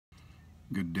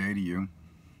Good day to you.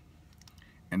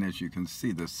 And as you can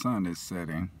see, the sun is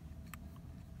setting.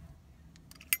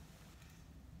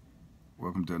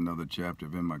 Welcome to another chapter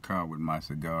of In My Car with My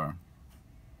Cigar.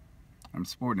 I'm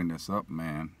sporting this up,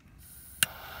 man.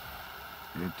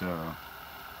 It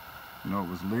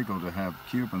was legal to have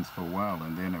Cubans for a while,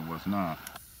 and then it was not.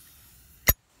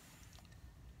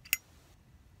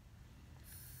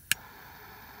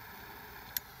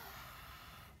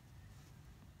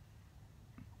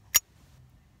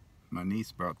 My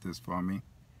niece brought this for me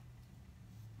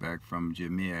back from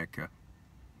Jamaica.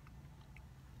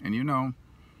 And you know,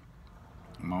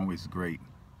 I'm always great.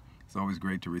 It's always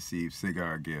great to receive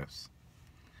cigar gifts.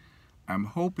 I'm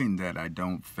hoping that I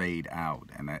don't fade out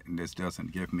and this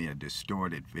doesn't give me a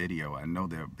distorted video. I know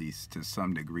there'll be, to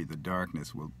some degree, the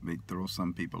darkness will throw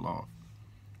some people off.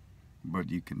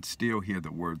 But you can still hear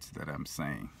the words that I'm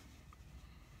saying.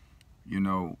 You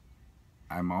know,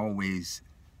 I'm always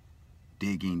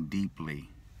digging deeply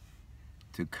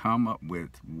to come up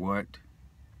with what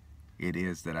it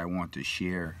is that I want to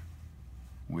share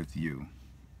with you.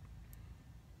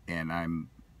 And I'm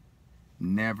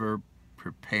never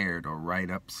prepared or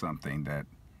write up something that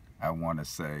I want to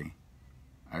say.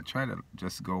 I try to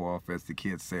just go off, as the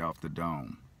kids say, off the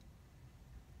dome.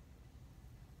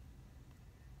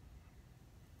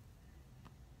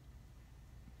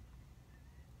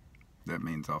 That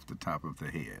means off the top of the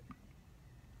head,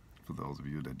 for those of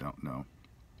you that don't know.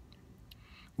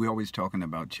 We're always talking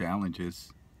about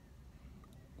challenges.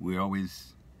 We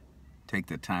always take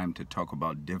the time to talk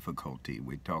about difficulty.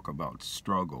 We talk about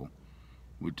struggle.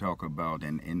 We talk about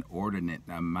an inordinate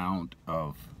amount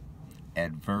of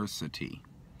adversity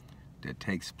that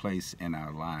takes place in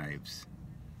our lives,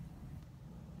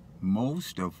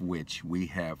 most of which we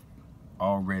have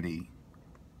already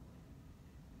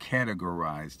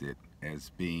categorized it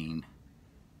as being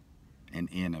an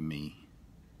enemy,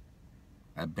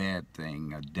 a bad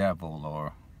thing, a devil,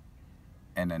 or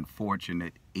an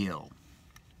unfortunate ill.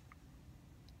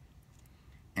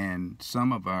 And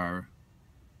some of our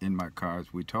In My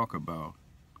Cars, we talk about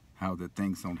how the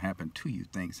things don't happen to you,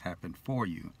 things happen for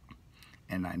you.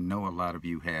 And I know a lot of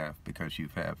you have, because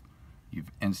you've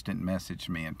instant messaged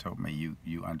me and told me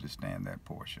you understand that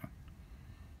portion.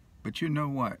 But you know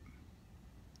what?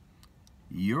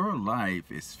 Your life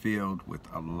is filled with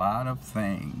a lot of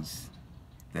things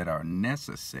that are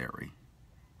necessary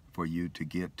for you to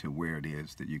get to where it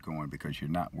is that you're going, because you're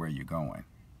not where you're going.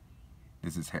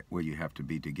 This is where you have to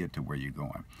be to get to where you're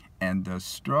going. And the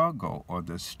struggle or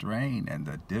the strain and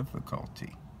the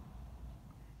difficulty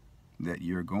that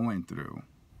you're going through,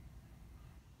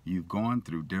 you've gone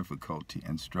through difficulty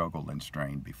and struggle and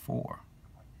strain before.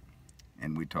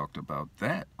 And we talked about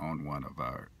that on one of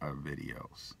our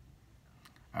videos.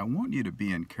 I want you to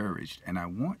be encouraged, and I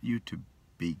want you to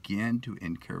begin to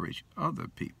encourage other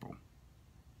people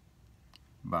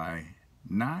by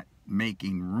not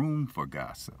making room for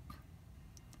gossip,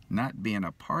 not being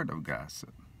a part of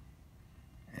gossip,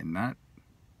 and not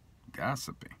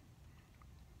gossiping.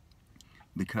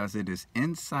 Because it is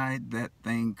inside that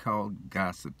thing called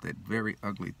gossip, that very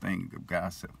ugly thing of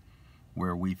gossip,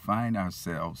 where we find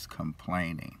ourselves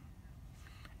complaining.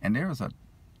 And there is a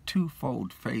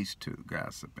twofold face to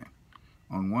gossiping.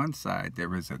 On one side,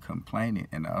 there is a complaining,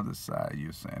 and the other side,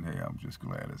 you're saying, hey, I'm just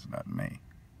glad it's not me.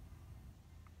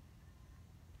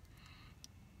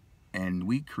 And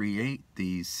we create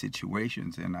these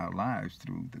situations in our lives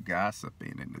through the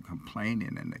gossiping and the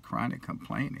complaining and the chronic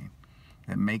complaining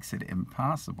that makes it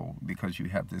impossible, because you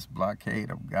have this blockade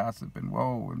of gossip and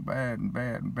woe and bad and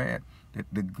bad and bad, that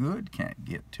the good can't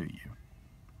get to you.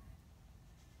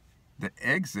 The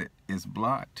exit is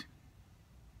blocked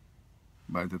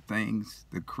by the things,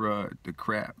 the crud, the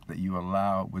crap that you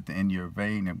allow within your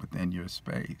vein and within your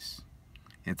space.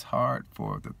 It's hard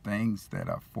for the things that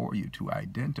are for you to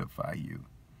identify you,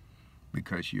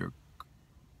 because you're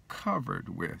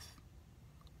covered with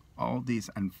all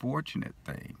these unfortunate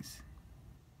things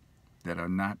that are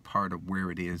not part of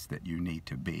where it is that you need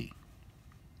to be.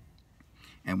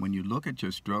 And when you look at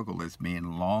your struggle as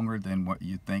being longer than what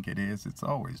you think it is, it's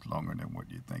always longer than what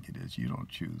you think it is. You don't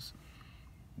choose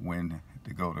when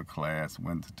to go to class,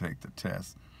 when to take the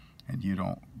test, and you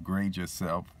don't grade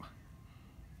yourself.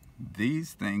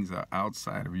 These things are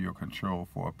outside of your control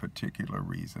for a particular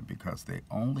reason, because they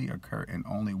only occur and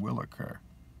only will occur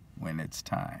when it's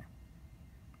time.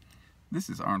 This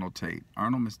is Arnold Tate,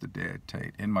 Arnold Mr. Dad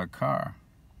Tate, in my car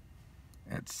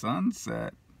at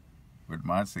sunset with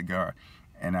my cigar.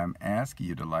 And I'm asking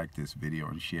you to like this video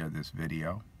and share this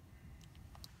video.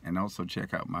 And also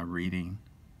check out my reading.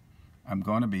 I'm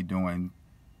going to be doing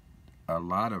a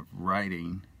lot of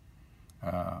writing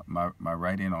my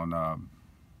writing on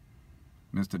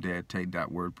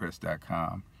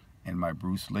MrDadTate.wordpress.com, and my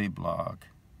Bruce Lee blog,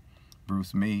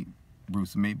 Bruce Me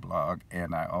blog,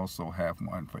 and I also have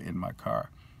one for In My Car.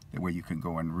 That way you can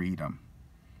go and read them.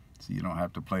 So you don't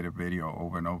have to play the video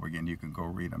over and over again. You can go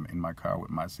read them. In My Car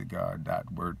with My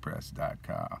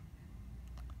Cigar.wordpress.com.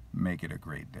 Make it a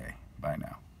great day. Bye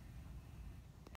now.